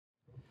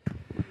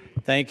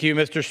Thank you,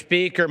 Mr.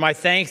 Speaker. My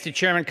thanks to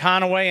Chairman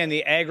Conaway and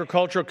the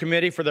Agricultural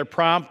Committee for their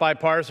prompt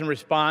bipartisan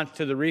response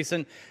to the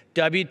recent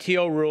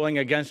WTO ruling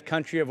against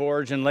country of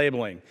origin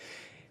labeling.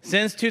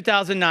 Since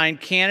 2009,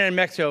 Canada and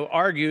Mexico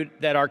argued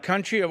that our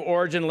country of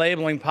origin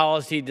labeling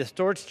policy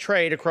distorts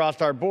trade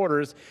across our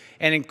borders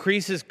and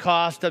increases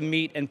cost of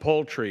meat and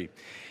poultry.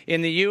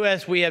 In the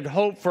U.S., we had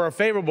hoped for a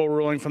favorable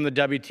ruling from the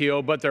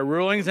WTO, but their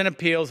rulings and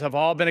appeals have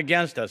all been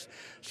against us.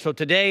 So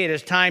today it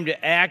is time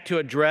to act to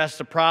address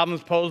the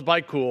problems posed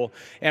by COOL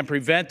and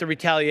prevent the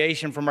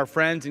retaliation from our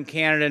friends in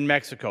Canada and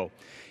Mexico.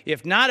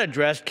 If not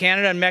addressed,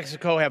 Canada and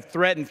Mexico have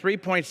threatened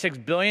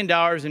 $3.6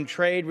 billion in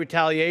trade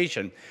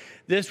retaliation.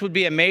 This would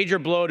be a major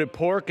blow to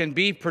pork and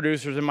beef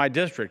producers in my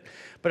district.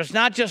 But it's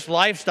not just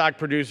livestock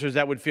producers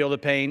that would feel the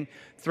pain.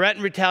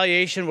 Threatened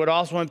retaliation would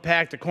also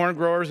impact the corn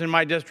growers in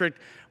my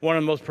district, one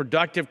of the most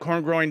productive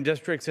corn growing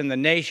districts in the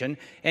nation,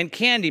 and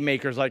candy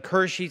makers like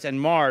Hershey's and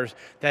Mars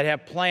that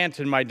have plants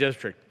in my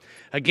district.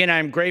 Again, I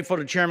am grateful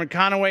to Chairman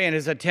Conaway and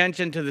his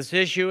attention to this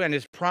issue and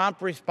his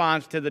prompt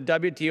response to the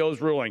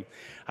WTO's ruling.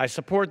 I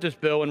support this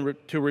bill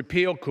to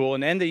repeal COOL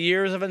and end the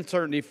years of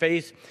uncertainty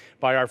faced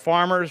by our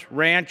farmers,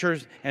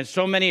 ranchers, and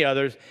so many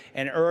others,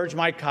 and urge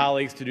my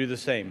colleagues to do the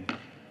same.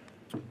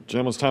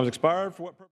 Gentleman's time has expired. For what purpose?